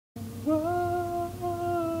You're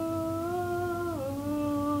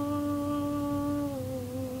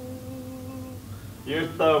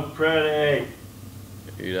so pretty.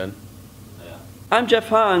 Are you done? Yeah. I'm Jeff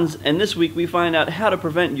Hans, and this week we find out how to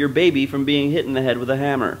prevent your baby from being hit in the head with a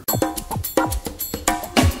hammer.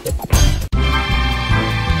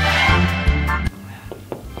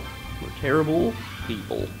 We're terrible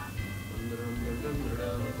people.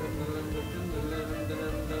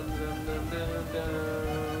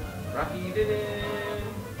 Rocky did it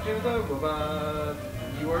to the robot.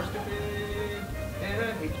 You are stupid and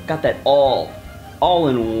I hate you. Got that all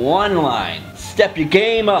in one line. Step your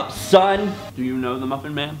game up, son. Do you know the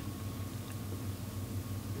Muffin Man?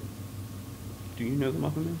 Do you know the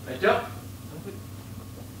Muffin Man? I don't.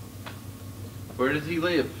 Where does he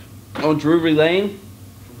live? Oh, Drury Lane?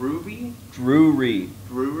 Drury? Drury.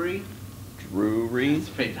 Drury? Drury.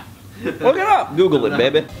 It's made up. Look it up. Google it,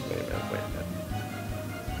 baby. Wait a minute.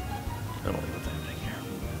 I don't know what's happening here.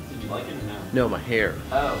 Did you like it or no? No, my hair.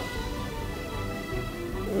 Oh.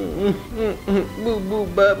 Boo boo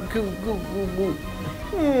barbecue, goo goo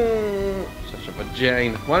goo. Such a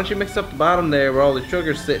vagina. Why don't you mix up the bottom there where all the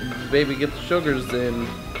sugar's sitting, baby? Get the sugars in,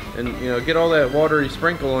 and you know, get all that watery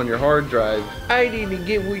sprinkle on your hard drive. I didn't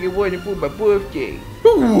get what you wanted for my birthday.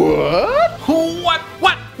 What? What?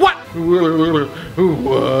 What? What? What?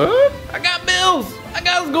 I got bills. I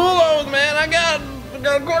got school loans, man. I got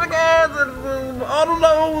credit cards and auto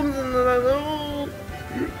loans and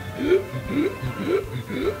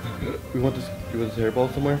You want this hairball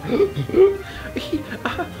somewhere?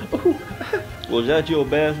 Was that your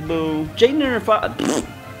best boo? Jaden and her father.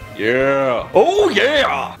 Yeah. Oh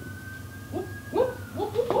yeah.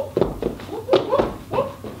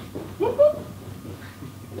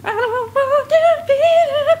 I don't want to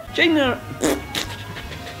feel it. Jaden and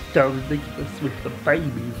Don't ridiculous with the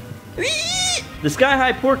babies. the Sky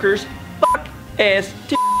High Porkers. Fuck ass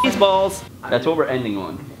titties balls. That's what we're ending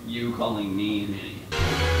on. You calling me an idiot.